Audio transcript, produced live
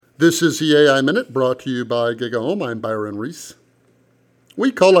This is the AI Minute brought to you by GigaOM. I'm Byron Reese.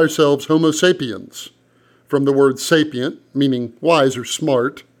 We call ourselves Homo sapiens, from the word sapient, meaning wise or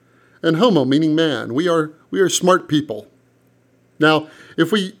smart, and homo, meaning man. We are smart people. Now,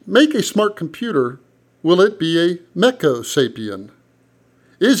 if we make a smart computer, will it be a mechosapien?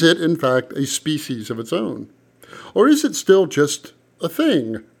 Is it, in fact, a species of its own? Or is it still just a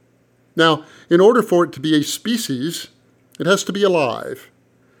thing? Now, in order for it to be a species, it has to be alive.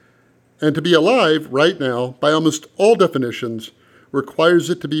 And to be alive right now, by almost all definitions, requires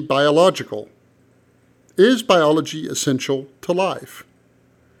it to be biological. Is biology essential to life?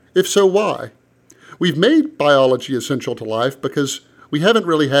 If so, why? We've made biology essential to life because we haven't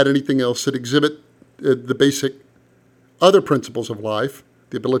really had anything else that exhibit the basic other principles of life,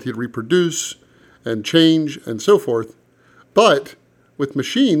 the ability to reproduce and change and so forth. But with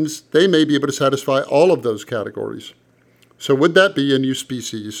machines, they may be able to satisfy all of those categories. So would that be a new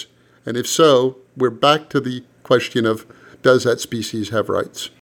species? And if so, we're back to the question of, does that species have rights?